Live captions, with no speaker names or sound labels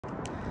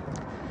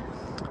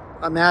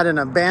I'm at an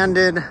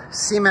abandoned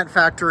cement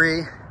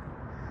factory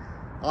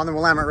on the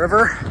Willamette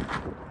River.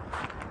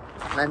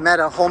 And I met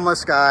a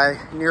homeless guy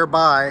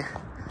nearby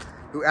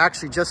who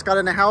actually just got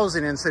into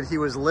housing and said he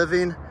was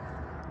living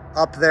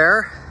up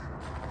there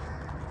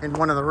in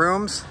one of the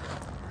rooms.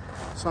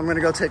 So I'm gonna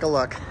go take a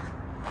look.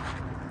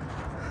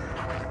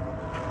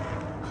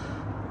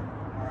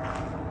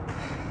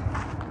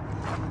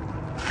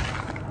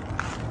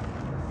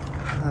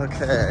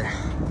 Okay.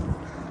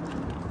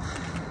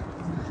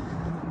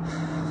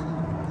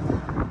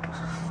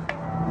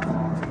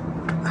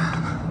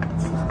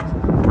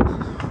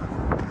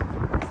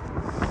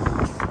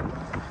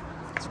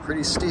 It's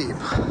pretty steep.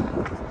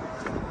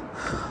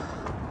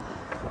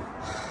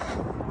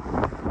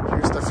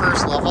 Here's the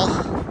first level.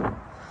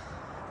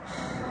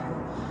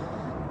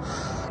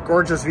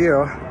 Gorgeous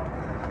view.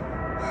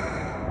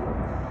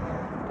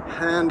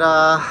 And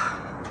oh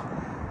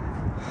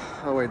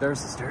wait,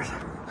 there's the stairs.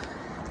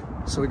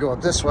 So we go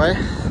up this way.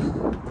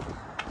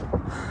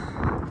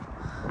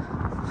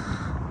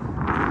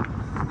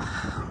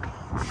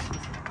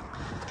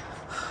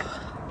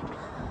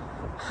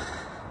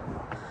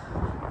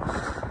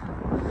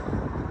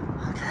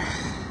 Okay.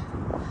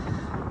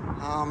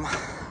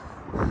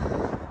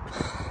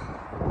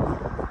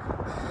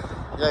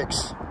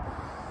 Yikes.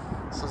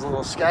 This is a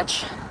little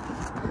sketch.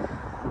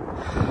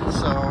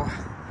 So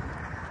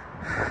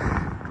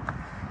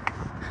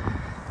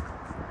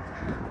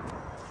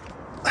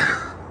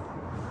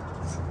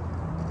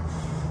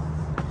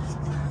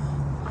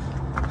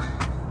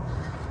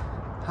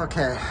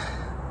okay,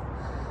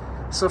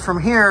 so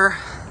from here,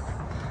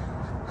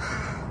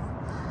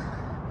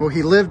 well,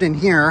 he lived in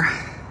here.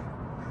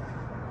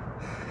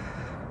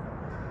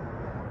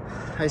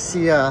 I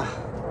see a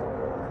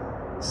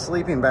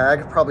sleeping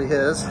bag, probably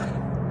his.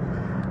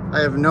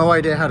 I have no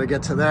idea how to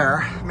get to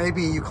there.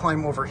 Maybe you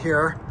climb over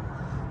here,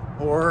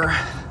 or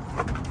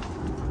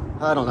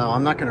I don't know,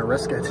 I'm not gonna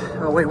risk it.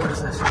 Oh wait, what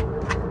is this?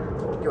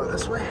 Go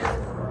this way?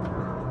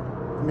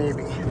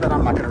 Maybe, but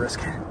I'm not gonna risk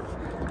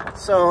it.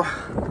 So,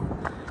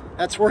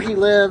 that's where he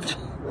lived,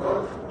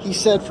 he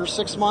said, for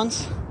 6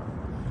 months.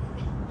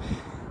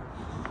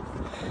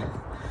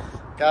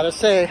 Gotta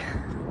say,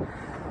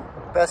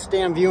 best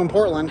damn view in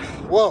Portland.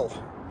 Whoa,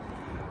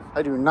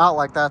 I do not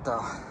like that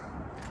though.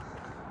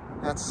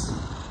 That's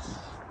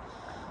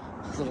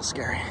a little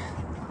scary.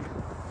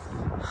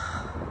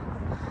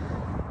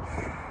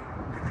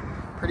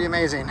 Pretty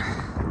amazing.